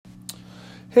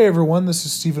Hey everyone, this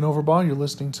is Stephen Overbaugh. You're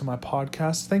listening to my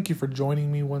podcast. Thank you for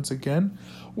joining me once again.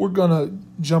 We're going to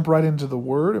jump right into the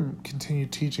Word and continue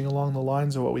teaching along the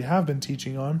lines of what we have been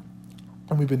teaching on.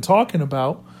 And we've been talking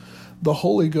about the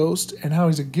Holy Ghost and how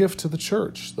He's a gift to the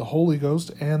church. The Holy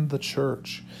Ghost and the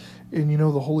church. And you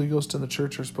know, the Holy Ghost and the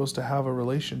church are supposed to have a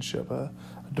relationship, a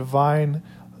divine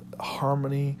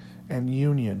harmony and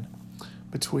union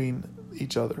between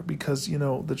each other. Because, you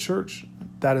know, the church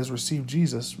that has received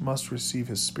Jesus must receive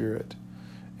His Spirit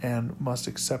and must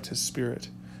accept His Spirit.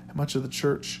 And much of the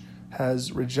church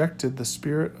has rejected the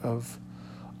Spirit of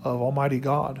Almighty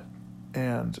God,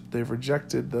 and they've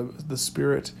rejected the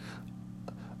Spirit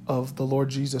of the Lord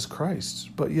Jesus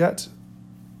Christ. But yet,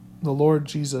 the Lord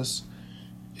Jesus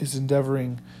is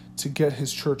endeavoring to get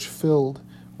His church filled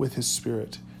with His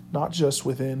Spirit, not just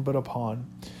within, but upon.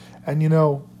 And you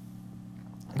know,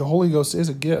 the Holy Ghost is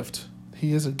a gift.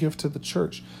 He is a gift to the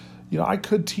church. You know, I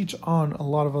could teach on a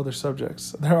lot of other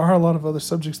subjects. There are a lot of other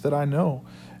subjects that I know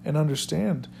and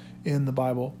understand in the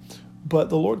Bible, but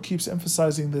the Lord keeps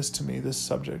emphasizing this to me, this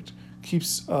subject,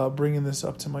 keeps bringing this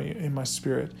up to in my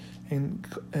spirit,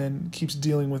 and keeps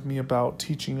dealing with me about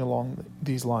teaching along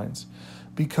these lines,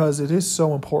 because it is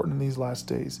so important in these last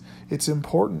days. It's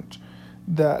important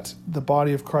that the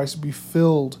body of Christ be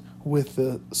filled with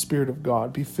the Spirit of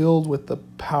God, be filled with the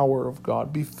power of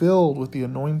God, be filled with the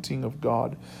anointing of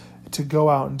God to go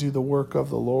out and do the work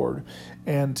of the Lord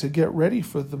and to get ready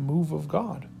for the move of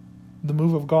God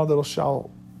that shall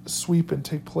sweep and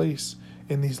take place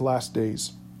in these last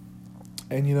days.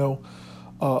 And you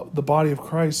know, the body of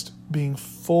Christ being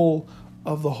full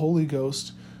of the Holy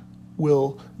Ghost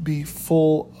will be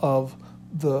full of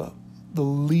the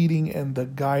leading and the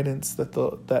guidance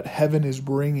that heaven is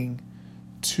bringing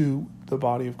to the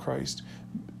body of Christ.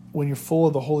 When you're full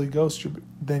of the Holy Ghost,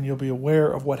 then you'll be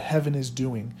aware of what heaven is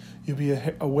doing. You'll be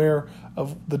aware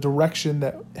of the direction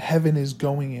that heaven is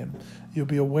going in. You'll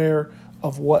be aware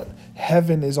of what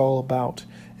heaven is all about,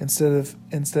 instead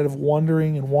of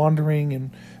wandering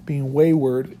and being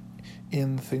wayward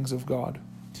in the things of God.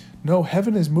 No,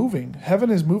 heaven is moving.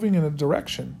 Heaven is moving in a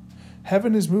direction.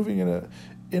 Heaven is moving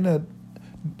in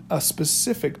a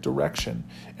specific direction,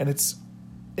 and it's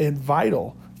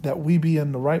vital that we be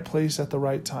in the right place at the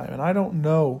right time. And I don't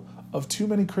know of too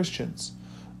many Christians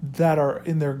that are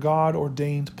in their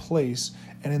God-ordained place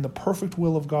and in the perfect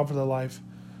will of God for their life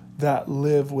that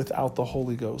live without the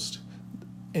Holy Ghost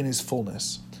in His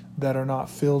fullness, that are not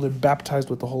filled and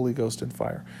baptized with the Holy Ghost and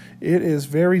fire. It is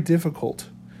very difficult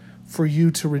for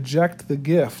you to reject the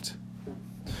gift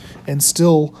and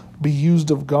still be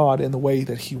used of God in the way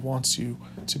that He wants you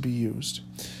to be used.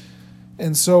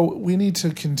 And so we need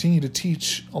to continue to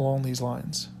teach along these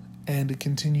lines and to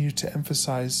continue to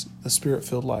emphasize the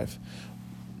Spirit-filled life,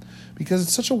 because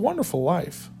it's such a wonderful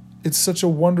life. It's such a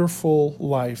wonderful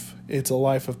life. It's a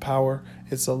life of power.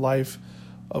 It's a life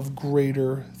of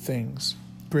greater things,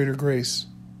 greater grace,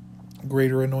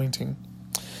 greater anointing.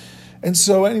 And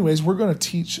so anyways, we're going to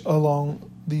teach along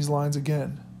these lines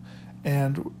again.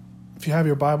 And if you have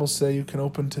your Bibles today, you can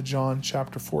open to John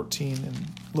chapter 14 and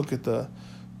look at the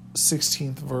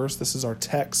 16th verse. This is our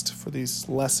text for these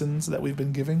lessons that we've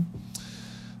been giving,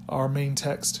 our main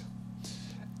text.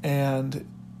 And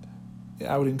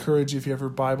I would encourage you, if you have your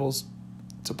Bibles,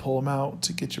 to pull them out,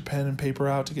 to get your pen and paper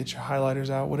out, to get your highlighters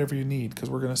out, whatever you need, because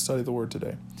we're going to study the Word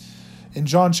today. In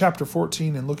John chapter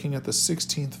 14, and looking at the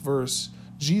 16th verse,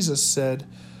 Jesus said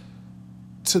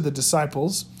to the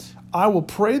disciples, "I will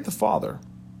pray the Father,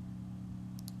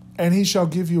 and He shall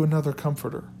give you another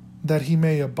Comforter, that He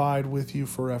may abide with you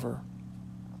forever,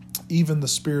 even the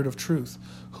Spirit of truth,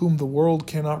 whom the world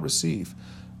cannot receive,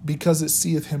 because it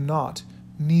seeth Him not,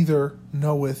 neither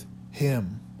knoweth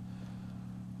Him.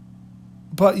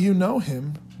 But you know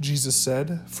Him," Jesus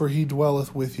said, "for He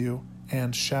dwelleth with you,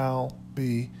 and shall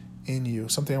be in you."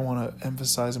 Something I want to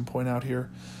emphasize and point out here.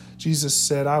 Jesus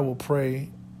said, "I will pray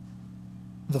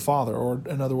the Father," or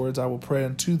in other words, "I will pray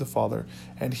unto the Father,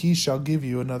 and He shall give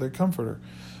you another Comforter."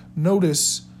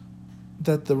 Notice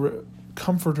that the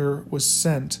Comforter was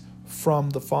sent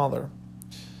from the Father.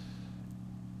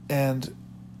 And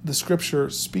the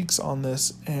Scripture speaks on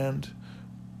this and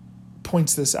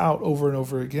points this out over and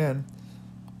over again,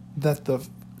 that the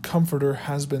Comforter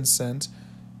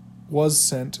was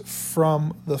sent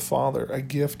from the Father, a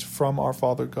gift from our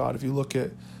Father God. If you look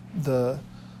at the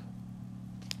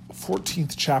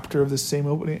 14th chapter of this same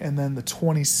opening, and then the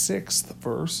 26th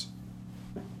verse,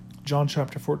 John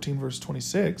chapter 14, verse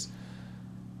 26,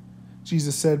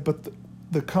 Jesus said, "But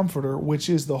the Comforter, which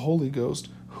is the Holy Ghost,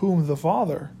 whom the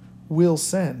Father will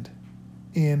send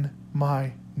in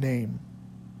my name."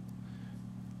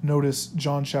 Notice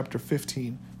John chapter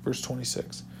 15, verse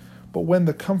 26. But when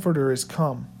the Comforter is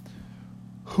come,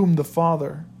 whom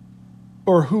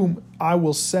I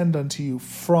will send unto you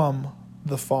from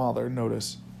the Father.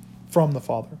 Notice, from the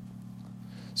Father.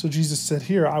 So Jesus said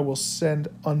here, I will send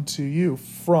unto you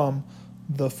from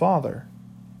the Father.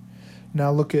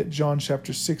 Now look at John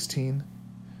chapter 16.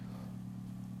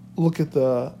 Look at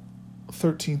the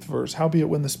 13th verse. Howbeit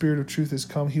when the Spirit of truth is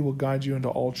come, he will guide you into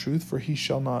all truth, for he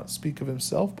shall not speak of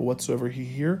himself, but whatsoever he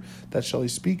hear, that shall he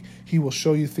speak. He will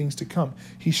show you things to come.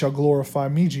 He shall glorify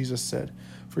me, Jesus said,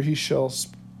 for he shall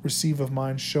receive of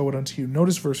mine, show it unto you.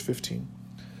 Notice verse 15.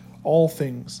 All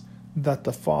things that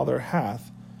the Father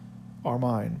hath are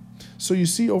mine. So you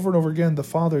see over and over again, the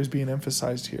Father is being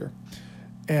emphasized here.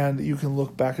 And you can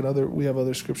look back at we have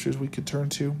other scriptures we could turn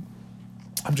to.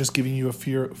 I'm just giving you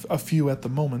a few at the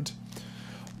moment.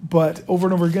 But over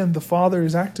and over again, the Father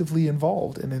is actively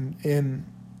involved and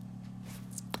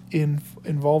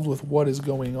involved with what is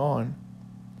going on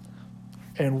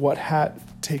and what had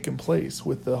taken place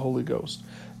with the Holy Ghost.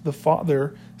 The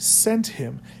Father sent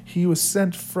him. He was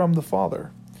sent from the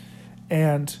Father.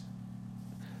 And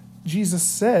Jesus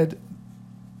said,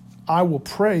 I will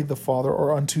pray the Father,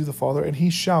 or unto the Father, and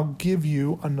he shall give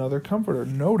you another comforter.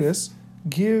 Notice,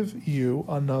 give you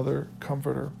another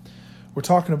comforter. We're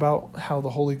talking about how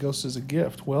the Holy Ghost is a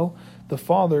gift. Well, the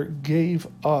Father gave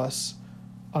us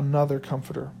another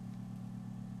comforter.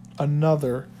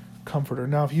 Another comforter.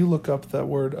 Now, if you look up that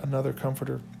word, another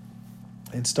comforter,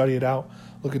 and study it out,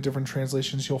 look at different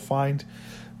translations, you'll find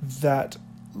that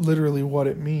literally what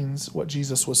it means, what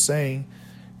Jesus was saying,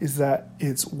 is that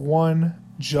it's one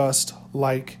just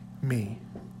like me.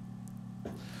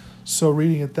 So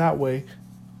reading it that way,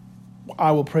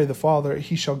 I will pray the Father,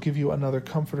 he shall give you another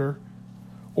comforter,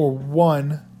 or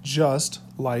one just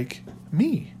like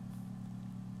me.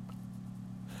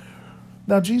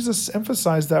 Now, Jesus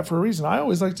emphasized that for a reason. I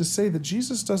always like to say that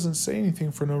Jesus doesn't say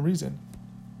anything for no reason.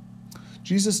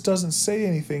 Jesus doesn't say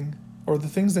anything, or the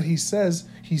things that he says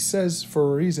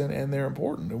for a reason, and they're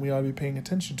important, and we ought to be paying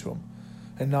attention to them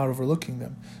and not overlooking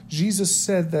them. Jesus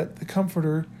said that the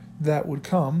Comforter that would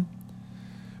come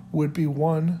would be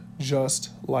one just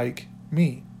like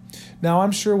me. Now,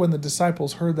 I'm sure when the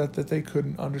disciples heard that they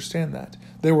couldn't understand that.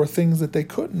 There were things that they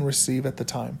couldn't receive at the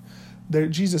time.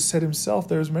 Jesus said himself,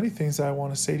 there's many things that I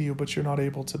want to say to you, but you're not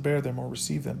able to bear them or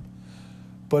receive them.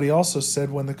 But he also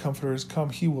said when the Comforter has come,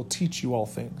 he will teach you all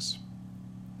things.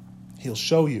 He'll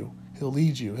show you. He'll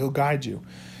lead you. He'll guide you.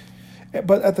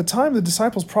 But at the time, the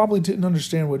disciples probably didn't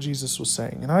understand what Jesus was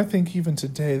saying. And I think even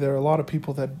today, there are a lot of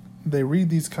people that they read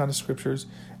these kind of scriptures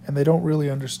and they don't really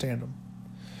understand them.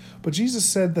 But Jesus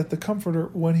said that the Comforter,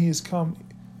 when he has come,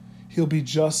 he'll be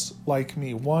just like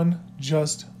me. One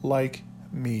just like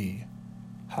me.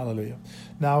 Hallelujah.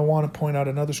 Now I want to point out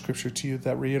another scripture to you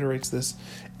that reiterates this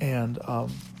and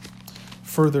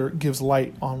further gives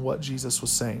light on what Jesus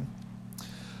was saying.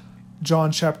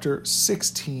 John chapter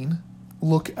 16,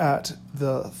 look at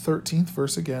the 13th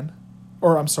verse again.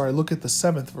 Look at the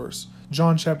 7th verse.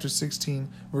 John chapter 16,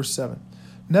 verse 7.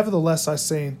 Nevertheless,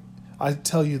 I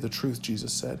tell you the truth,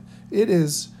 Jesus said. It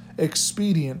is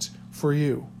expedient for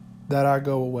you that I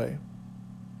go away.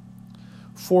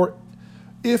 For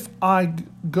if I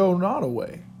go not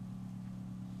away,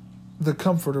 the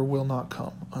Comforter will not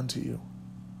come unto you.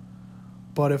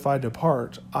 But if I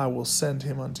depart, I will send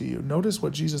him unto you. Notice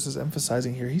what Jesus is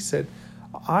emphasizing here. He said,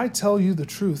 I tell you the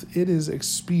truth, it is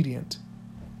expedient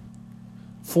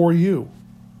for you.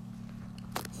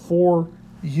 For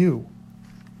you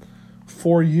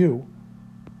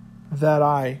that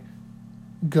I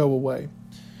go away.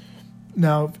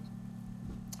 Now,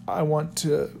 I want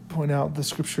to point out the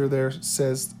scripture there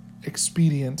says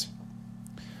expedient.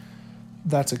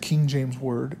 That's a King James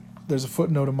word. There's a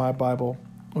footnote in my Bible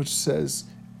which says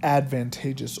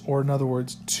advantageous, or in other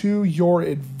words, to your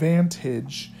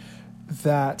advantage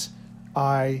that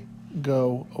I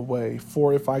go away.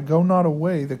 For if I go not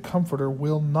away, the Comforter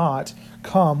will not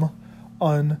come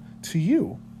unto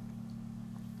you.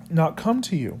 Not come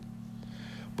to you.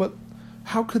 But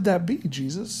how could that be,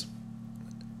 Jesus?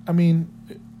 I mean,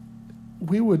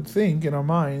 we would think in our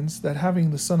minds that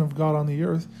having the Son of God on the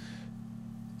earth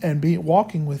and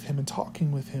walking with him and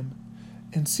talking with him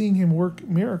and seeing him work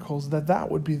miracles,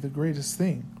 that would be the greatest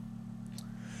thing.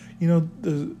 You know,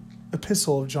 the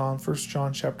epistle of John, 1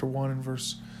 John chapter 1 and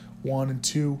verse 1 and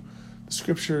 2, the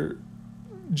scripture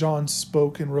John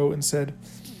spoke and wrote and said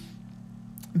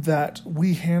that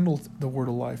we handled the word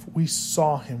of life. We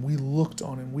saw him. We looked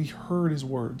on him. We heard his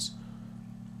words.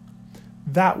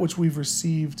 That which we've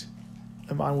received,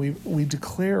 we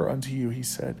declare unto you, he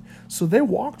said. So they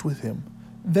walked with him.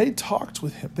 They talked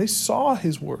with him. They saw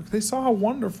his work. They saw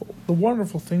the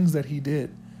wonderful things that he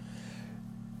did.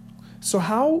 So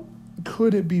how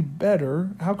could it be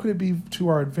better? How could it be to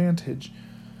our advantage?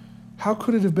 How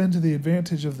could it have been to the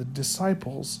advantage of the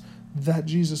disciples that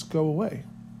Jesus go away?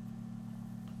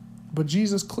 But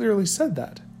Jesus clearly said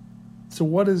that. So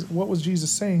what was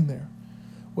Jesus saying there?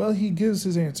 Well, he gives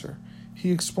his answer.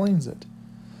 He explains it.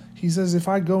 He says, if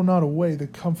I go not away, the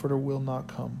Comforter will not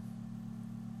come.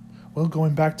 Well,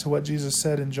 going back to what Jesus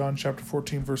said in John chapter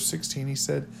 14, verse 16, he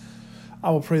said,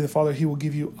 I will pray the Father, he will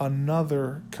give you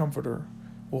another Comforter.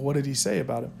 Well, what did he say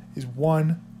about him? He's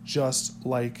one just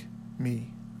like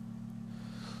me.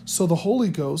 So the Holy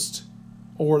Ghost,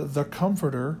 or the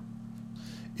Comforter,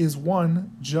 is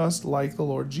one just like the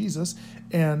Lord Jesus.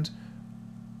 And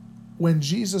when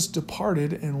Jesus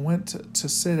departed and went to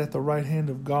sit at the right hand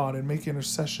of God and make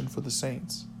intercession for the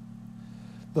saints,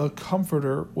 the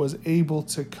Comforter was able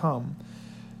to come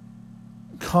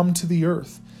to the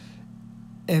earth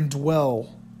and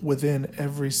dwell within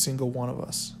every single one of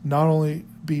us. Not only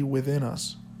be within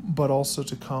us, but also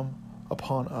to come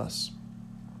upon us.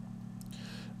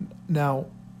 Now,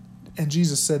 and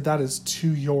Jesus said that is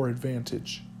to your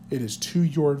advantage. It is to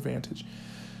your advantage.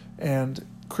 And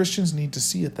Christians need to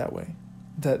see it that way.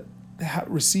 That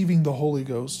receiving the Holy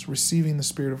Ghost, receiving the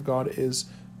Spirit of God is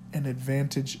an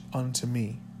advantage unto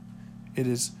me. It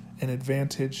is an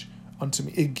advantage unto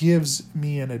me. It gives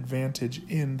me an advantage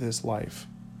in this life.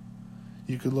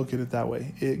 You could look at it that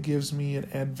way. It gives me an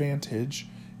advantage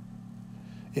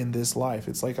in this life.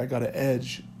 It's like I got an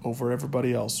edge over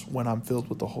everybody else when I'm filled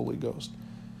with the Holy Ghost.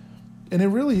 And it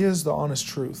really is the honest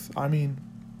truth. I mean,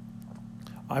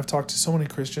 I've talked to so many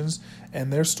Christians,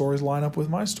 and their stories line up with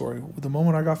my story. The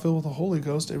moment I got filled with the Holy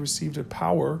Ghost, I received a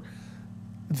power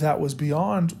that was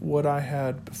beyond what I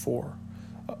had before.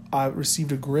 I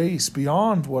received a grace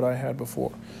beyond what I had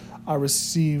before. I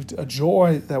received a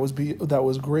joy that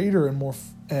was greater and more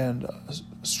and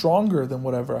stronger than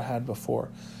whatever I had before.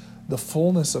 The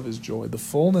fullness of his joy, the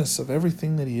fullness of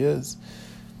everything that he is.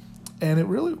 And it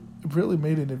really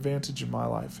made an advantage in my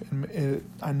life. And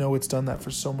I know it's done that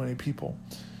for so many people.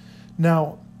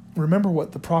 Now, remember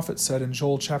what the prophet said in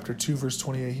Joel chapter 2, verse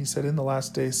 28. He said, in the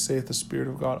last days, saith the Spirit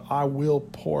of God, I will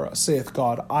pour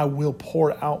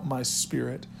out my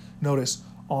Spirit, notice,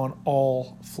 on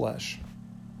all flesh.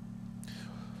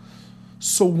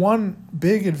 So one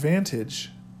big advantage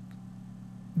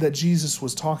that Jesus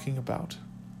was talking about,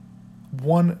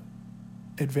 when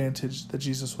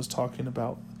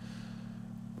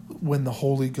the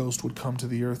Holy Ghost would come to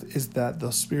the earth, is that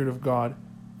the Spirit of God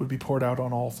would be poured out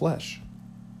on all flesh.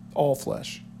 All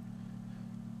flesh.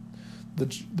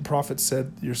 The prophet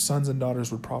said, your sons and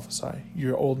daughters would prophesy.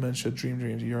 Your old men should dream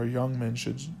dreams. Your young men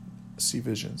should see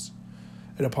visions.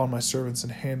 And upon my servants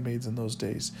and handmaids in those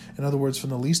days. In other words, from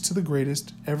the least to the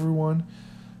greatest, everyone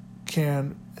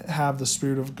can have the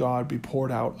Spirit of God be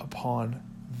poured out upon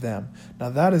them. Now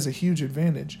that is a huge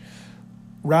advantage.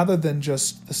 Rather than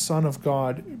just the Son of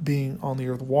God being on the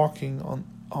earth, walking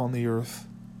on the earth,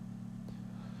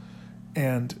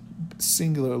 and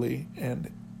singularly,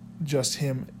 and just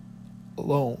him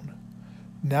alone.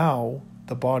 Now,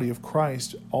 the body of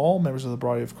Christ, all members of the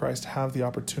body of Christ have the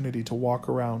opportunity to walk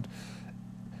around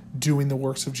doing the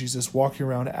works of Jesus, walking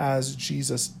around as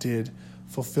Jesus did,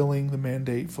 fulfilling the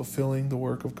mandate, fulfilling the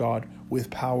work of God with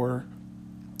power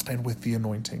and with the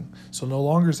anointing. So no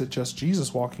longer is it just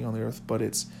Jesus walking on the earth, but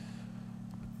it's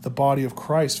the body of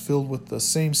Christ filled with the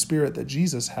same Spirit that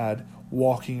Jesus had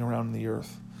walking around the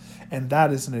earth. And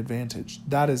that is an advantage.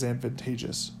 That is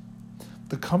advantageous.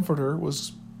 The Comforter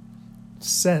was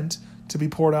sent to be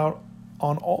poured out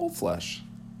on all flesh.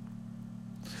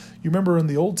 You remember in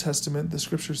the Old Testament, the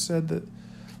scripture said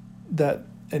that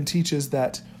and teaches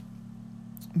that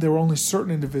there were only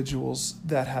certain individuals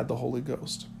that had the Holy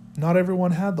Ghost. Not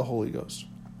everyone had the Holy Ghost.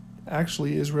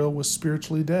 Actually, Israel was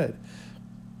spiritually dead.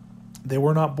 They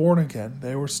were not born again.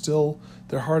 They were still,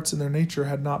 their hearts and their nature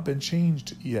had not been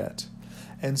changed yet.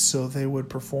 And so they would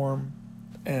perform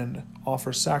and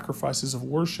offer sacrifices of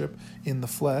worship in the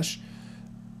flesh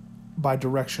by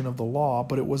direction of the law,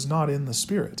 but it was not in the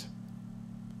Spirit.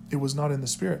 It was not in the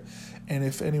Spirit. And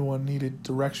if anyone needed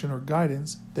direction or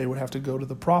guidance, they would have to go to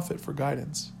the prophet for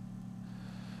guidance.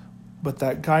 But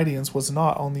that guidance was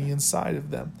not on the inside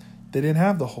of them. They didn't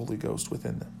have the Holy Ghost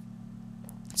within them.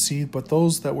 See, but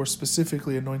those that were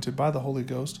specifically anointed by the Holy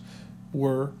Ghost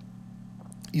were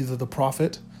either the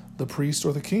prophet, the priest,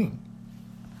 or the king.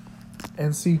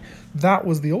 And see, that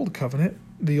was the Old Covenant,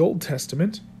 the Old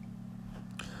Testament.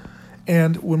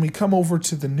 And when we come over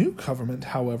to the New Covenant,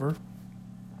 however,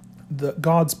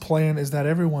 God's plan is that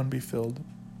everyone be filled.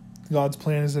 God's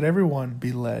plan is that everyone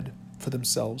be led for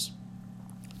themselves.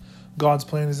 God's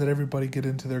plan is that everybody get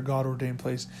into their God-ordained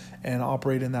place and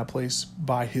operate in that place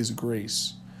by His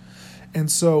grace.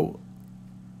 And so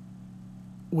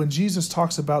when Jesus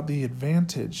talks about the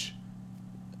advantage,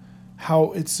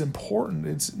 how it's important,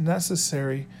 it's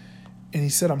necessary, and He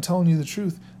said, I'm telling you the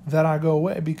truth, that I go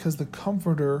away, because the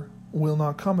Comforter will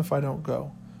not come if I don't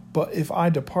go. But if I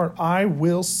depart, I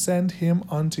will send Him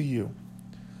unto you.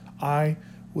 I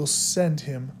will send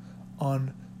Him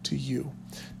unto you.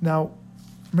 Now,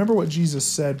 remember what Jesus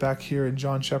said back here in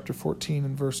John chapter 14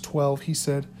 and verse 12. He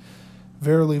said,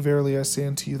 Verily, verily, I say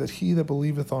unto you, that he that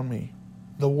believeth on me,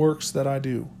 the works that I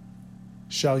do,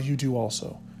 shall you do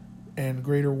also. And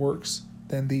greater works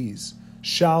than these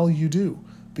shall you do,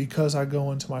 because I go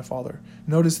unto my Father.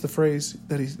 Notice the phrase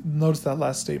notice that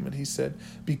last statement. He said,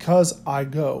 because I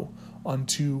go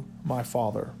unto my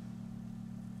Father.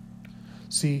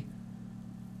 See,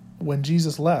 when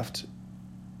Jesus left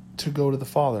to go to the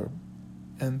Father,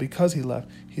 and because he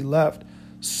left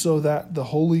so that the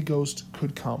Holy Ghost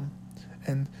could come,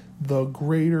 and the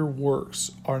greater works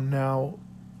are now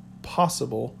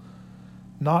possible.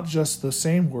 Not just the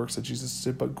same works that Jesus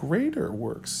did, but greater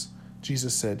works,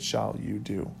 Jesus said, shall you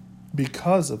do.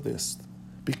 Because of this,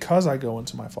 because I go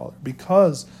into my Father,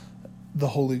 because the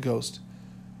Holy Ghost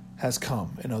has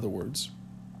come, in other words.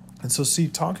 And so, see,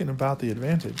 talking about the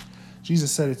advantage,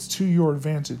 Jesus said, it's to your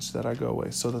advantage that I go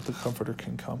away, so that the Comforter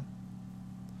can come.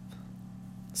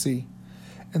 See?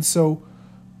 And so,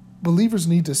 believers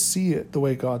need to see it the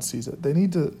way God sees it. They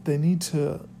need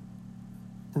to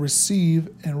receive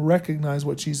and recognize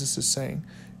what Jesus is saying.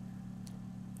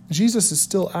 Jesus is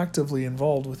still actively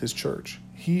involved with His church.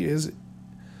 He is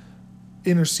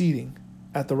interceding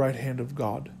at the right hand of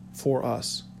God for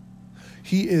us.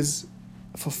 He is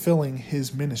fulfilling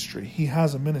His ministry. He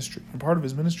has a ministry, and part of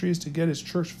His ministry is to get His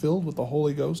church filled with the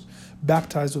Holy Ghost,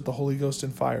 baptized with the Holy Ghost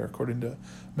in fire, according to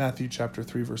Matthew chapter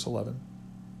 3, verse 11.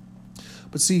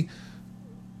 But see,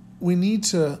 we need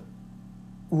to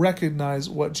recognize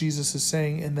what Jesus is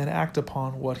saying and then act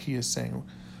upon what He is saying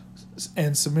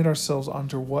and submit ourselves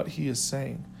under what He is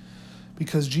saying,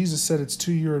 because Jesus said it's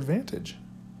to your advantage.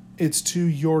 It's to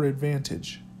your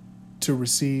advantage to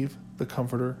receive the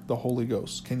Comforter, the Holy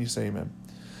Ghost. Can you say amen?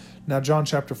 Now, John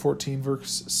chapter 14,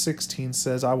 verse 16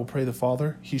 says, I will pray the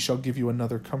Father, He shall give you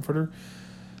another Comforter,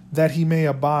 that He may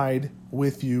abide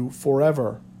with you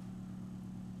forever.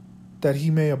 That He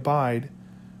may abide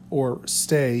or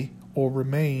stay or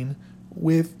remain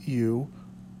with you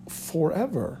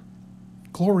forever.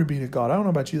 Glory be to God. I don't know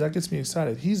about you, that gets me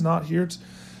excited. He's not here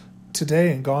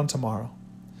today and gone tomorrow.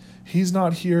 He's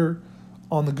not here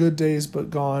on the good days but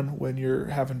gone when you're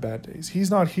having bad days.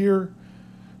 He's not here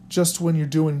just when you're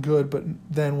doing good, but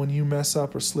then when you mess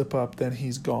up or slip up, then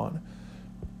He's gone.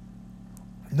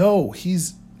 No,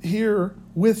 He's here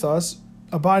with us,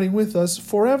 abiding with us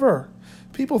forever.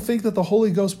 People think that the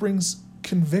Holy Ghost brings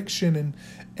conviction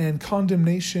and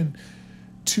condemnation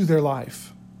to their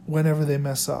life whenever they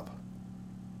mess up.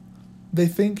 They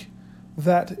think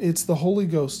that it's the Holy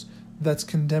Ghost that's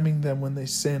condemning them when they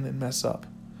sin and mess up.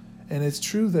 And it's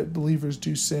true that believers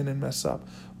do sin and mess up,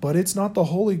 but it's not the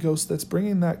Holy Ghost that's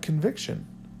bringing that conviction.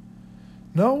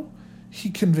 No, He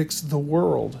convicts the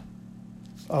world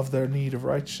of their need of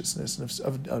righteousness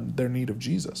and of their need of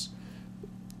Jesus.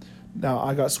 Now,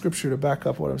 I got scripture to back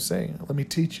up what I'm saying. Let me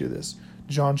teach you this.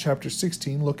 John chapter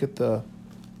 16, look at the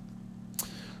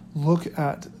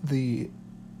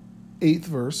 8th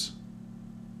verse.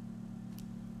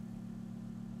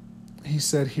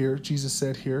 Jesus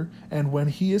said here, and when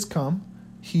He is come,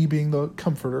 He being the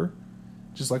Comforter,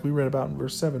 just like we read about in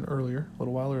verse 7 earlier, a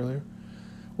little while earlier,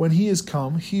 when He is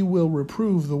come, He will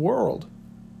reprove the world.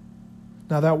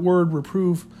 Now that word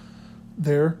reprove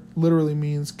there literally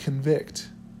means convict.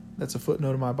 That's a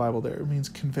footnote in my Bible there. It means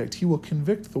convict. He will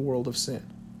convict the world of sin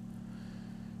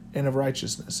and of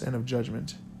righteousness and of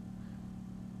judgment.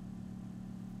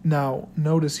 Now,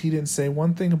 notice He didn't say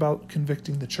one thing about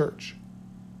convicting the church.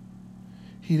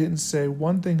 He didn't say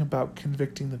one thing about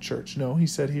convicting the church. No, He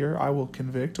said here, I will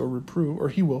convict or reprove, or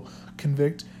He will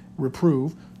convict,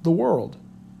 reprove the world.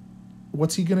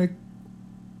 What's He going to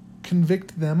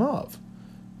convict them of?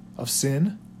 Of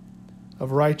sin,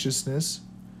 of righteousness,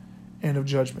 and of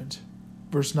judgment.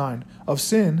 Verse 9, of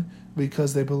sin,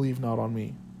 because they believe not on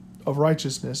me. Of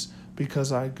righteousness,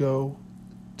 because I go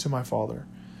to my Father,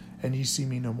 and ye see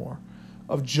me no more.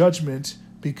 Of judgment,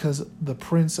 because the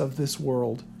prince of this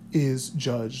world is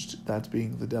judged, that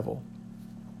being the devil.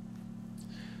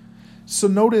 So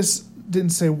notice, didn't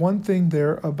say one thing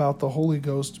there about the Holy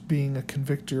Ghost being a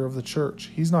convictor of the church.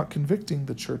 He's not convicting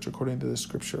the church according to the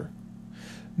scripture.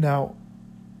 Now,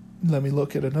 let me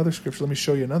look at another scripture. Let me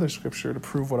show you another scripture to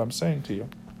prove what I'm saying to you.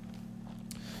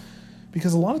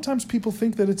 Because a lot of times people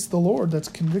think that it's the Lord that's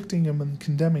convicting them and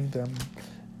condemning them,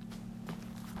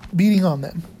 beating on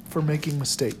them for making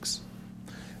mistakes,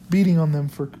 beating on them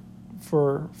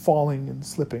for falling and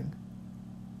slipping.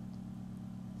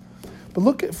 But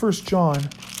look at 1 John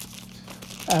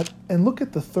and look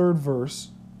at the 3rd verse.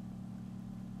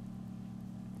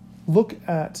 Look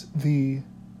at the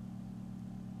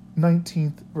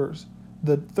 19th verse,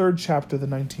 the 3rd chapter, the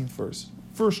 19th verse.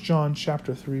 1 John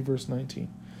chapter 3, verse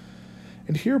 19.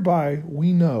 And hereby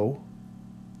we know,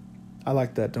 I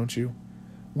like that, don't you?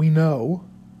 We know,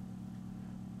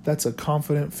 that's a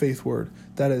confident faith word.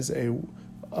 That is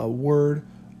a word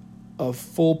of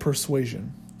full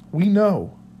persuasion. We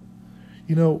know.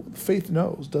 You know, faith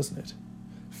knows, doesn't it?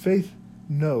 Faith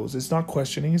knows. It's not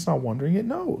questioning, it's not wondering, it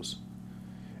knows.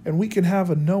 And we can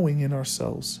have a knowing in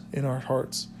ourselves, in our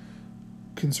hearts,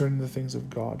 concerning the things of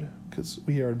God, because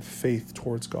we are in faith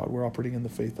towards God. We're operating in the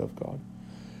faith of God.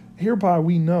 Hereby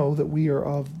we know that we are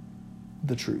of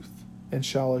the truth, and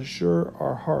shall assure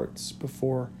our hearts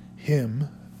before Him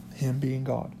being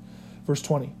God. Verse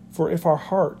 20, for if our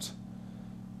heart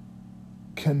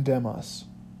condemn us,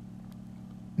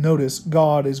 notice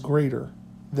God is greater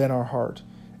than our heart,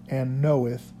 and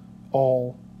knoweth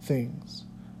all things.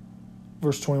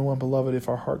 Verse 21, beloved, if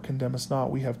our heart condemn us not,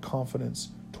 we have confidence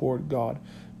toward God.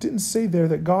 Didn't say there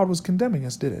that God was condemning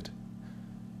us, did it?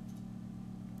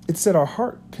 It said our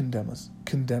heart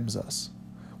condemns us.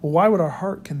 Well, why would our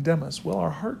heart condemn us? Well,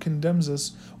 our heart condemns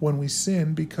us when we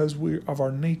sin because of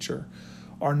our nature.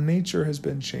 Our nature has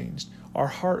been changed. Our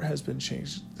heart has been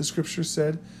changed. The scripture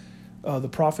said, the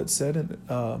prophet said in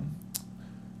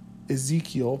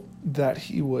Ezekiel that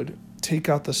he would take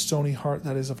out the stony heart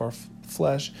that is of our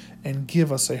flesh and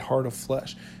give us a heart of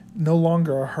flesh. No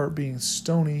longer our heart being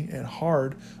stony and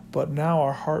hard, but now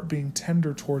our heart being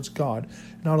tender towards God.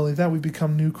 Not only that, we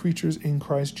become new creatures in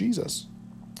Christ Jesus.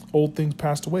 Old things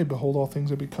passed away, behold, all things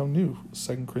have become new.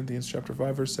 2 Corinthians chapter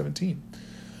 5, verse 17.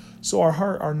 So our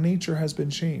heart, our nature has been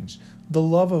changed. The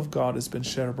love of God has been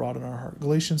shed abroad in our heart.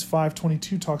 Galatians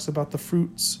 5:22 talks about the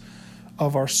fruits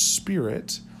of our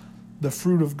spirit, the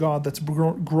fruit of God that's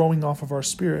growing off of our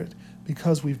spirit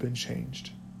because we've been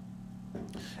changed.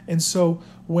 And so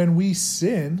when we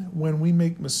sin, when we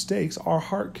make mistakes, our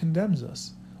heart condemns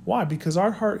us. Why? Because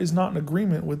our heart is not in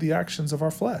agreement with the actions of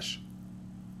our flesh.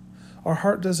 Our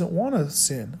heart doesn't want to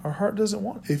sin. Our heart doesn't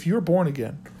want. If you're born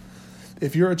again,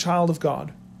 if you're a child of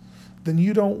God, then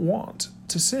you don't want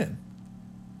to sin.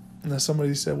 And then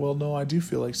somebody said, well, no, I do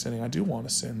feel like sinning. I do want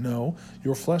to sin. No,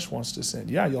 your flesh wants to sin.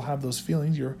 Yeah, you'll have those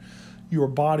feelings. Your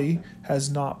body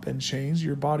has not been changed.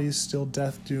 Your body is still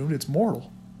death doomed. It's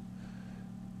mortal.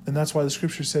 And that's why the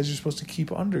scripture says you're supposed to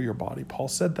keep under your body. Paul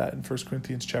said that in 1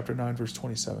 Corinthians chapter 9, verse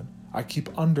 27. I keep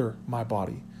under my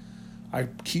body. I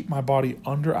keep my body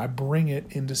under. I bring it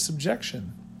into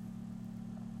subjection.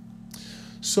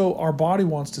 So our body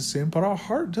wants to sin, but our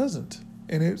heart doesn't.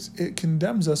 And it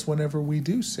condemns us whenever we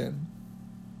do sin.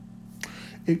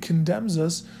 It condemns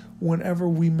us whenever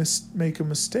we make a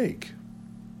mistake.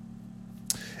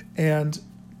 And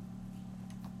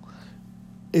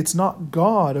it's not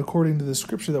God, according to the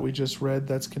scripture that we just read,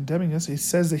 that's condemning us. It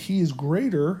says that He is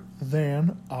greater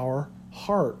than our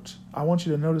heart. I want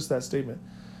you to notice that statement.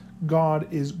 God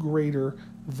is greater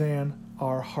than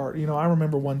our heart. You know, I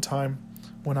remember one time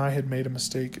when I had made a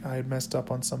mistake. I had messed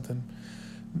up on something,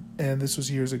 and this was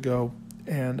years ago,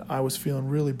 and I was feeling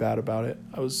really bad about it.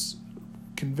 I was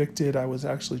convicted. I was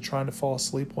actually trying to fall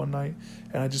asleep one night,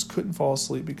 and I just couldn't fall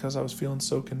asleep because I was feeling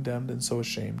so condemned and so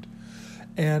ashamed.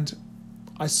 And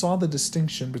I saw the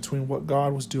distinction between what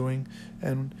God was doing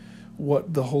and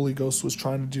what the Holy Ghost was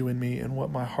trying to do in me and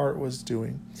what my heart was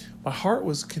doing. My heart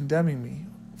was condemning me,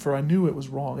 for I knew it was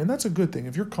wrong. And that's a good thing.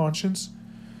 If your conscience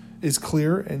is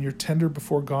clear and you're tender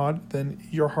before God, then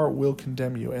your heart will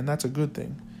condemn you, and that's a good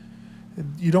thing.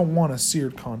 You don't want a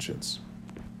seared conscience.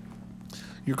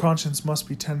 Your conscience must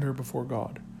be tender before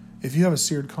God. If you have a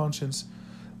seared conscience,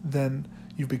 then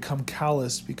you've become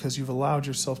callous because you've allowed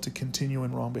yourself to continue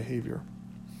in wrong behavior.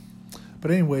 But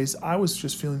anyways, I was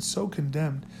just feeling so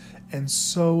condemned and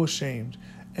so ashamed.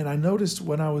 And I noticed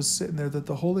when I was sitting there that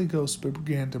the Holy Ghost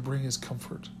began to bring His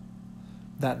comfort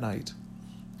that night.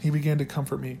 He began to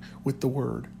comfort me with the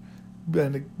Word,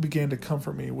 and began to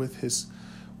comfort me with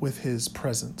His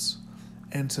presence,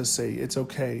 and to say, it's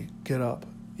okay, get up,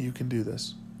 you can do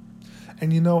this.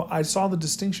 And you know, I saw the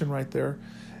distinction right there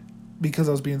because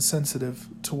I was being sensitive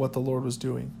to what the Lord was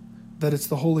doing. That it's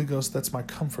the Holy Ghost that's my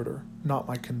comforter, not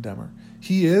my condemner.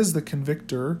 He is the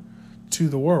convictor to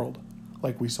the world,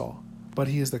 like we saw. but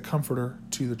he is the comforter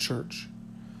to the church.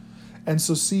 And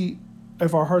so see,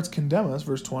 if our hearts condemn us,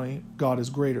 verse 20, God is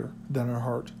greater than our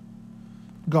heart.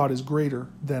 God is greater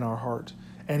than our heart,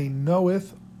 and he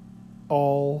knoweth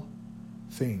all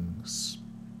things.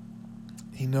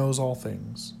 He knows all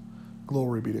things.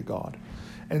 Glory be to God.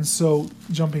 And so,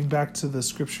 jumping back to the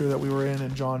scripture that we were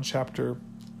in John chapter,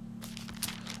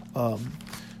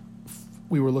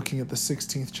 we were looking at the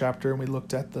 16th chapter, and we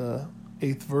looked at the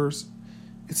 8th verse.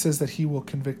 It says that he will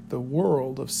convict the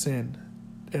world of sin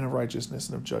and of righteousness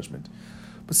and of judgment.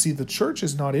 But see, the church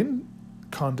is not in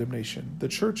condemnation. The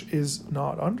church is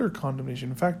not under condemnation.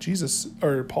 In fact,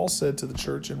 Paul said to the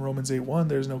church in Romans 8:1,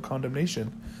 there is no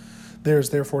condemnation. There is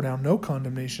therefore now no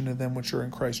condemnation in them which are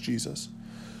in Christ Jesus,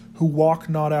 who walk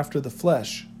not after the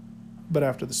flesh, but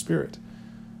after the Spirit.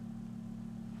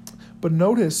 But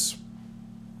notice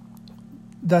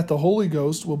that the Holy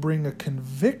Ghost will bring a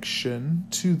conviction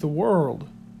to the world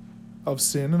of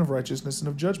sin and of righteousness and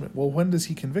of judgment. Well, when does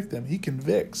he convict them? He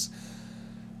convicts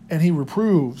and he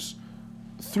reproves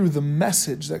through the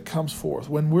message that comes forth.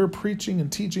 When we're preaching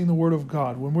and teaching the Word of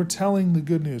God, when we're telling the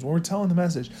good news, when we're telling the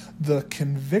message, the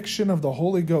conviction of the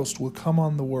Holy Ghost will come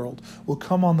on the world, will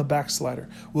come on the backslider,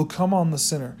 will come on the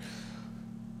sinner,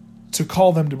 to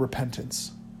call them to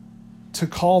repentance, to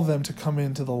call them to come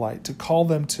into the light, to call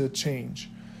them to change,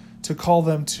 to call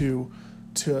them to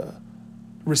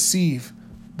receive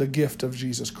the gift of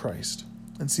Jesus Christ.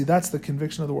 And see, that's the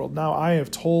conviction of the world. Now, I have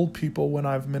told people when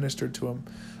I've ministered to them,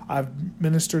 I've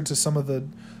ministered to some of the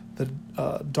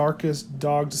darkest,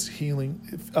 dogs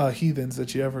heathens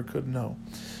that you ever could know.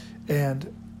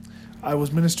 And I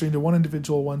was ministering to one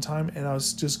individual one time, and I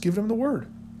was just giving him the word,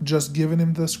 just giving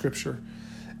him the scripture.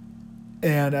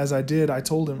 And as I did, I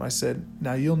told him, I said,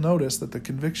 now you'll notice that the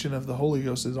conviction of the Holy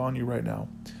Ghost is on you right now,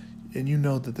 and you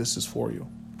know that this is for you.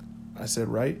 I said,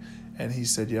 right? And he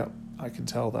said, yep, I can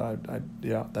tell that.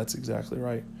 Yeah, that's exactly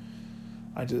right.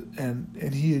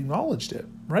 And he acknowledged it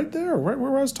right there, right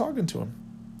where I was talking to him.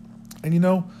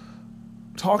 And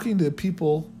talking to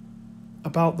people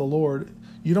about the Lord,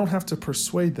 you don't have to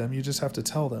persuade them, you just have to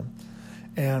tell them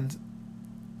and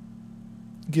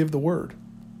give the word,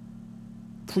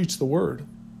 preach the word.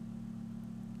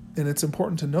 And it's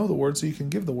important to know the word so you can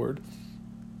give the word,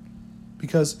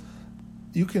 because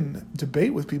you can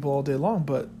debate with people all day long,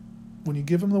 but when you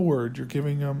give them the word, you're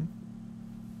giving them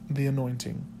the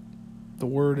anointing. The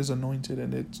word is anointed,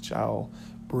 and it shall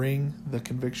bring the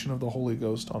conviction of the Holy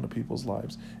Ghost onto people's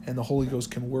lives. And the Holy Ghost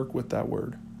can work with that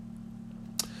word.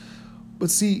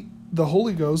 But see, the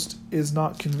Holy Ghost is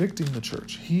not convicting the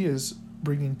church. He is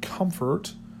bringing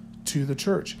comfort to the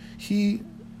church. He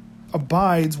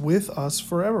abides with us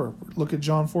forever. Look at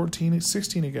John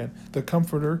 14:16 again. The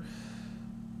Comforter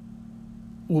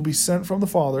will be sent from the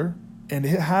Father, and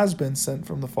it has been sent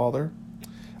from the Father.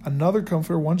 Another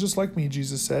Comforter, one just like me,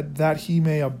 Jesus said, that he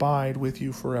may abide with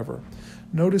you forever.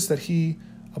 Notice that he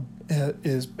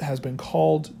has been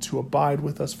called to abide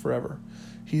with us forever.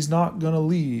 He's not going to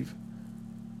leave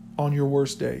on your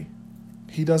worst day.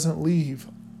 He doesn't leave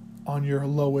on your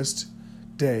lowest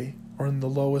day or in the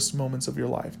lowest moments of your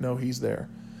life. No, he's there.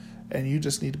 And you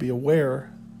just need to be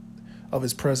aware of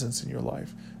his presence in your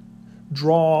life.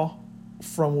 Draw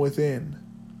from within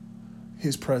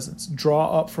his presence.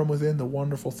 Draw up from within the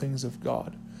wonderful things of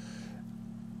God.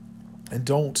 And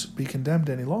don't be condemned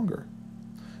any longer.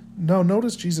 No,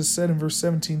 notice Jesus said in verse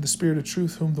 17, the Spirit of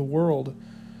truth, whom the world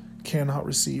cannot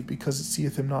receive, because it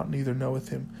seeth him not, neither knoweth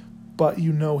him. But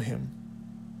you know him,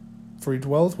 for he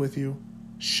dwelleth with you,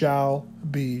 shall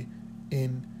be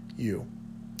in you.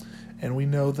 And we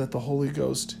know that the Holy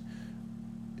Ghost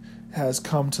has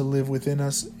come to live within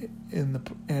us, and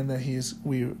that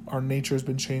our nature has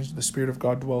been changed. The Spirit of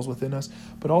God dwells within us.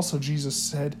 But also Jesus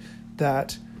said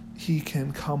that he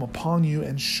can come upon you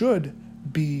and should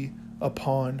be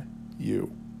upon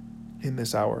you in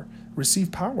this hour.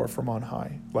 Receive power from on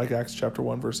high, like Acts chapter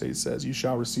 1 verse 8 says, you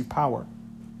shall receive power.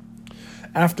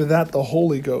 After that, the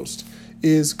Holy Ghost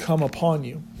is come upon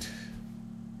you,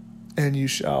 and you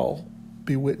shall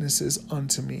be witnesses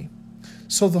unto me.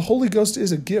 So the Holy Ghost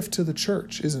is a gift to the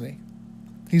church, isn't he?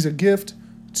 He's a gift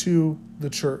to the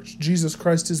church. Jesus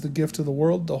Christ is the gift to the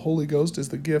world. The Holy Ghost is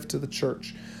the gift to the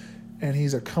church. And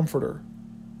he's a comforter.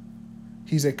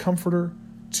 He's a comforter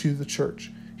to the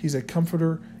church. He's a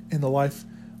comforter in the life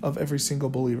of every single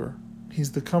believer.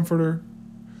 He's the comforter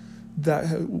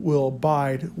that will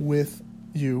abide with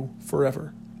you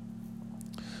forever.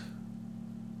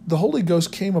 The Holy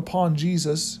Ghost came upon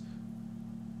Jesus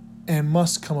and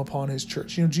must come upon his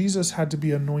church. Jesus had to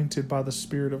be anointed by the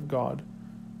Spirit of God.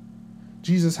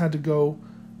 Jesus had to go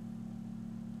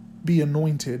be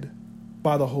anointed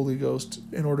by the Holy Ghost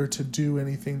in order to do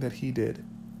anything that he did.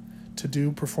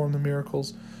 Perform the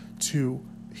miracles, to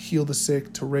heal the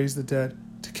sick, to raise the dead,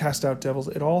 to cast out devils.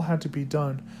 It all had to be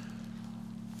done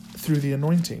through the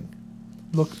anointing.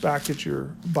 Look back at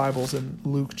your Bibles in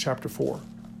Luke chapter 4.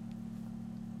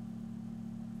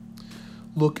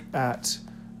 Look at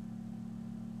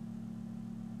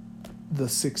the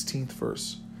 16th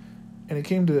verse. And he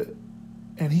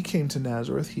came to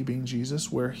Nazareth, he being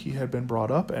Jesus, where he had been brought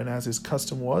up, and as his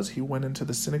custom was, he went into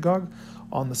the synagogue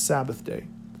on the Sabbath day,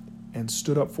 and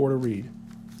stood up for to read.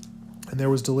 And there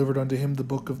was delivered unto him the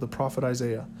book of the prophet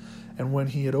Isaiah. And when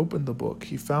he had opened the book,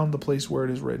 he found the place where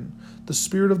it is written, The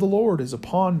Spirit of the Lord is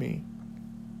upon me,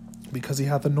 because he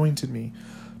hath anointed me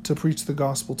to preach the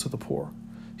gospel to the poor.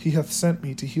 He hath sent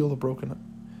me to heal the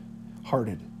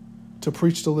brokenhearted, to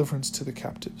preach deliverance to the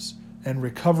captives, and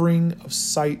recovering of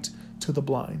sight to the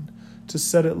blind, to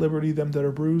set at liberty them that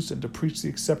are bruised, and to preach the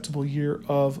acceptable year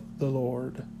of the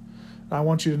Lord. Now, I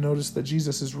want you to notice that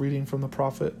Jesus is reading from the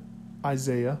prophet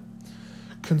Isaiah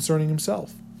concerning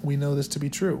himself. We know this to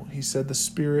be true. He said, The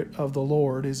Spirit of the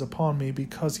Lord is upon me,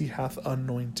 because he hath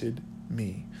anointed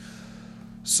me.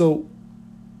 So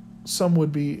some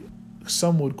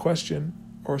would question,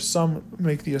 or some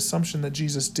make the assumption that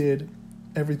Jesus did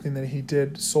everything that he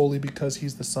did solely because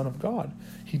he's the Son of God.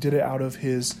 He did it out of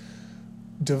his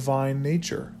divine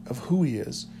nature of who he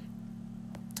is.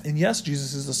 And yes,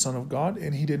 Jesus is the Son of God,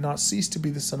 and he did not cease to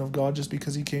be the Son of God just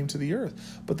because he came to the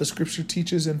earth. But the scripture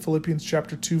teaches in Philippians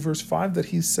chapter 2, verse 5, that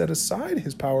he set aside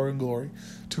his power and glory,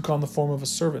 took on the form of a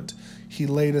servant. He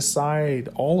laid aside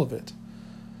all of it.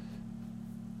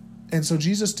 And so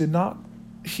Jesus did not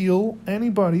heal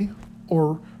anybody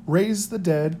or raise the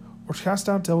dead or cast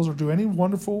out devils or do any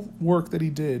wonderful work that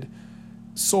he did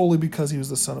solely because he was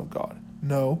the Son of God.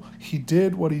 No, he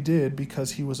did what he did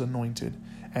because he was anointed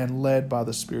and led by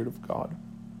the Spirit of God.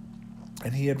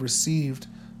 And he had received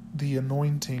the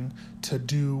anointing to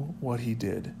do what he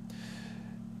did.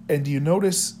 And do you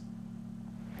notice,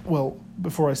 well,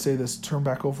 before I say this, turn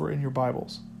back over in your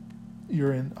Bibles.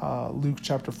 You're in Luke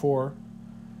chapter 4.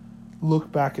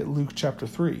 Look back at Luke chapter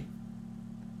 3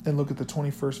 and look at the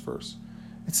 21st verse.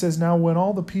 It says, Now when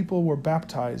all the people were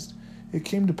baptized, it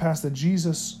came to pass that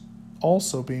Jesus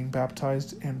also being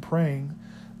baptized and praying,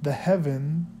 the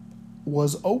heaven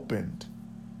was opened.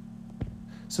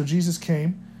 So Jesus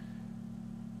came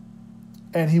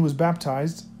and he was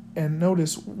baptized, and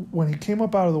notice when he came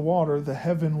up out of the water, the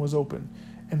heaven was open.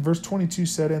 And verse 22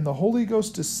 said, And the Holy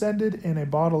Ghost descended in a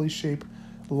bodily shape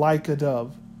like a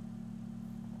dove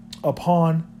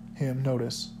upon him.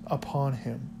 Notice, upon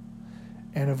him.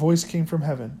 And a voice came from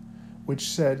heaven, which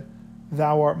said,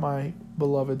 Thou art my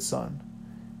beloved Son,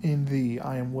 in thee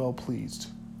I am well pleased.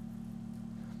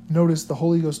 Notice the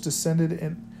Holy Ghost descended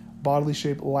in bodily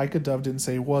shape like a dove. Didn't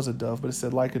say it was a dove, but it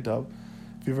said like a dove.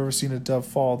 If you've ever seen a dove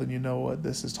fall, then you know what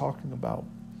this is talking about.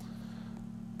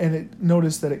 And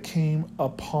notice that it came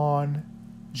upon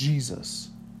Jesus.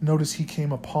 Notice he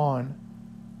came upon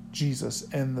Jesus,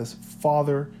 and the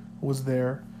Father was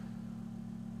there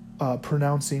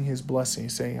pronouncing his blessing,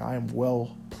 saying, I am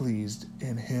well pleased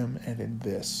in him and in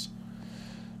this.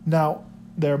 Now,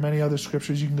 there are many other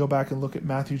scriptures. You can go back and look at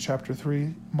Matthew chapter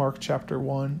 3, Mark chapter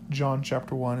 1, John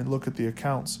chapter 1, and look at the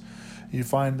accounts. You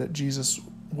find that Jesus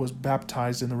was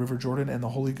baptized in the River Jordan and the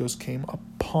Holy Ghost came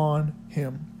upon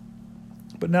him.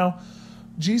 But now,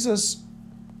 Jesus,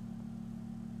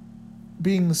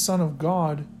 being the Son of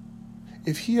God,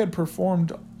 if he had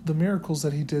performed the miracles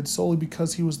that he did solely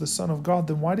because he was the Son of God,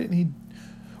 then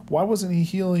why wasn't he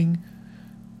healing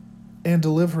and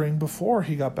delivering before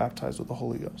he got baptized with the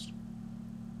Holy Ghost?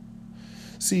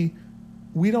 See,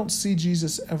 we don't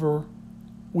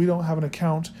have an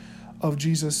account of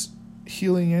Jesus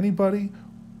healing anybody,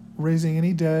 raising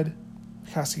any dead,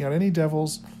 casting out any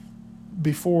devils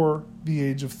before the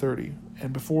age of 30,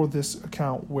 and before this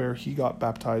account where he got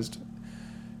baptized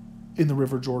in the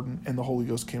River Jordan and the Holy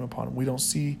Ghost came upon him. We don't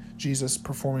see Jesus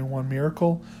performing one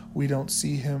miracle. We don't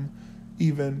see him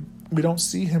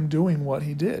doing what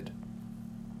he did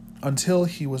until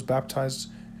he was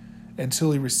baptized,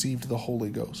 until he received the Holy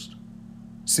Ghost.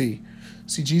 See,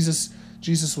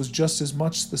 Jesus was just as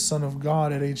much the Son of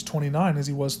God at age 29 as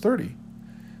he was 30.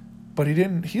 But he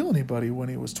didn't heal anybody when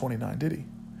he was 29, did he?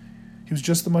 He was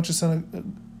just much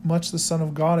the Son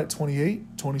of God at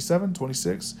 28, 27,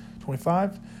 26,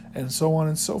 25, and so on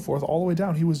and so forth, all the way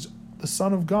down. He was the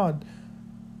Son of God.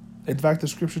 In fact, the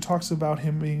scripture talks about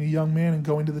him being a young man and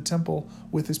going to the temple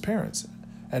with his parents.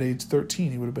 At age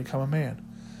 13, he would have become a man.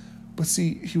 But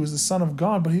see, he was the Son of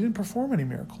God, but he didn't perform any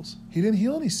miracles. He didn't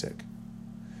heal any sick.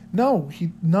 No,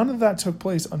 none of that took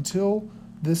place until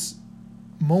this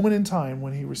moment in time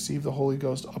when he received the Holy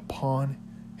Ghost upon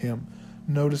him.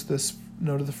 Notice this.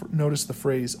 Notice the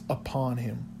phrase upon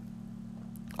him.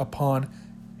 Upon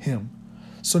him.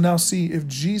 So now see, if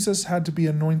Jesus had to be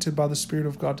anointed by the Spirit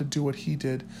of God to do what he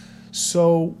did,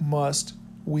 so must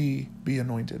we be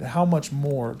anointed. How much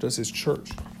more does his church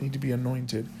need to be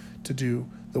anointed to do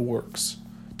the works,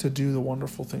 to do the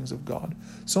wonderful things of God?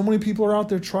 So many people are out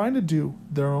there trying to do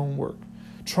their own work,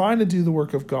 trying to do the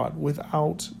work of God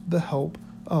without the help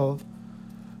of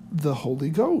the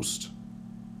Holy Ghost,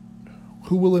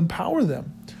 who will empower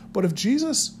them. But if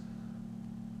Jesus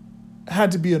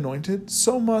had to be anointed,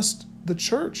 so must the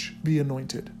church be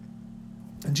anointed.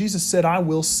 And Jesus said, I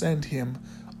will send him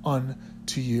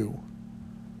unto you.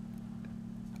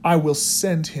 I will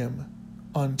send him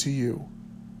unto you.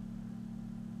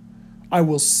 I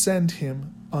will send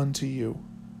him unto you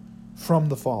from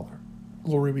the Father.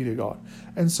 Glory be to God.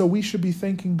 And so we should be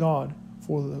thanking God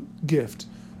for the gift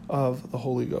of the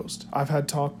Holy Ghost. I've had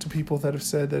talk to people that have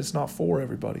said that it's not for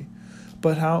everybody.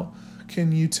 But how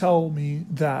can you tell me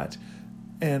that?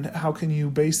 And how can you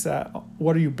base that?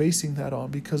 What are you basing that on?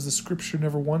 Because the scripture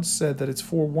never once said that it's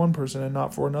for one person and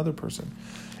not for another person.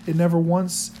 It never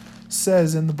once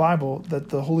says in the Bible that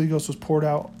the Holy Ghost was poured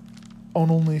out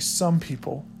on only some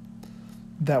people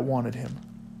that wanted him,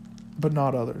 but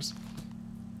not others.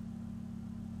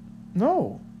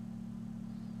 No,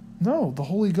 the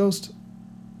Holy Ghost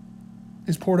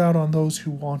is poured out on those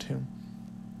who want him,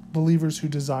 believers who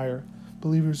desire,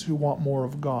 believers who want more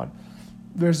of God.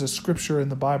 There's a scripture in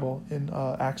the Bible in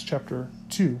Acts chapter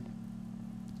 2.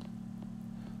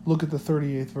 Look at the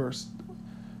 38th verse.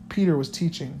 Peter was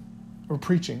teaching or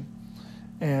preaching,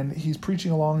 and he's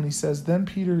preaching along, and he says, Then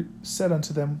Peter said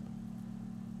unto them,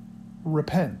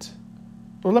 Repent.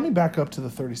 Or let me back up to the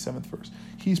 37th verse.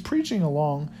 He's preaching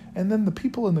along, and then the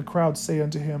people in the crowd say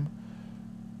unto him,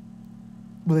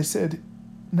 well, they said,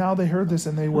 now they heard this,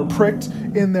 and they were pricked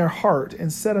in their heart,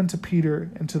 and said unto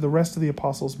Peter and to the rest of the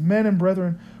apostles, Men and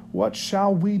brethren, what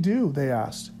shall we do? They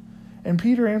asked. And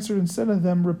Peter answered and said unto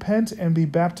them, Repent and be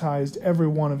baptized, every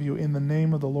one of you, in the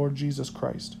name of the Lord Jesus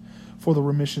Christ, for the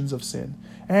remissions of sin.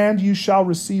 And you shall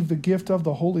receive the gift of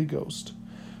the Holy Ghost.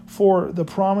 For the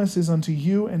promise is unto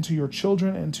you and to your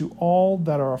children and to all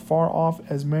that are afar off,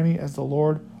 as many as the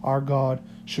Lord our God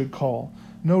should call.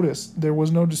 Notice, there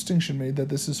was no distinction made that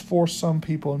this is for some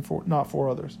people and not for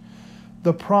others.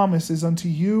 The promise is unto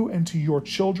you and to your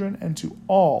children and to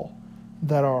all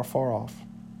that are afar off,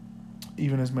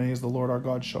 even as many as the Lord our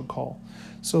God shall call.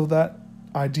 So that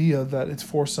idea that it's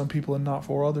for some people and not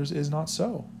for others is not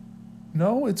so.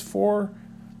 No, it's for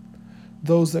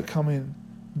those that come in,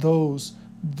 those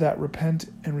that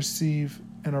repent and receive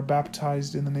and are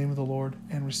baptized in the name of the Lord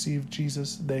and receive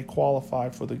Jesus. They qualify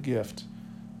for the gift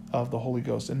of the Holy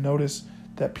Ghost. And notice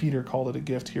that Peter called it a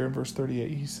gift here in verse 38.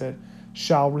 He said,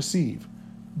 shall receive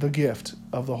the gift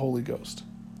of the Holy Ghost.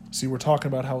 See, we're talking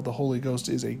about how the Holy Ghost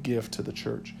is a gift to the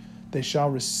church. They shall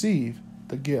receive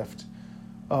the gift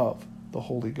of the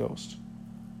Holy Ghost.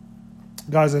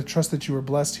 Guys, I trust that you were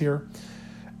blessed here.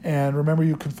 And remember,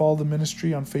 you can follow the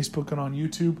ministry on Facebook and on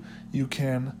YouTube. You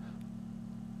can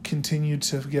continue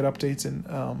to get updates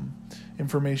and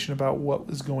information about what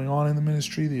is going on in the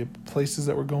ministry, the places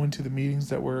that we're going to, the meetings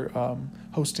that we're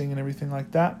hosting and everything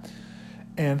like that.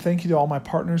 And thank you to all my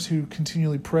partners who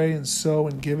continually pray and sow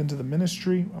and give into the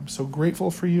ministry. I'm so grateful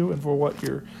for you and for what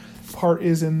your part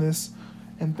is in this.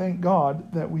 And thank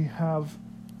God that we have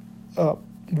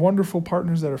wonderful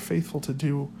partners that are faithful to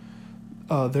do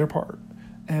their part.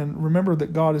 And remember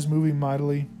that God is moving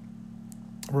mightily.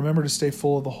 Remember to stay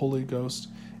full of the Holy Ghost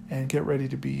and get ready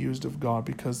to be used of God,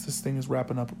 because this thing is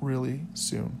wrapping up really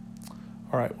soon.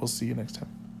 All right, we'll see you next time.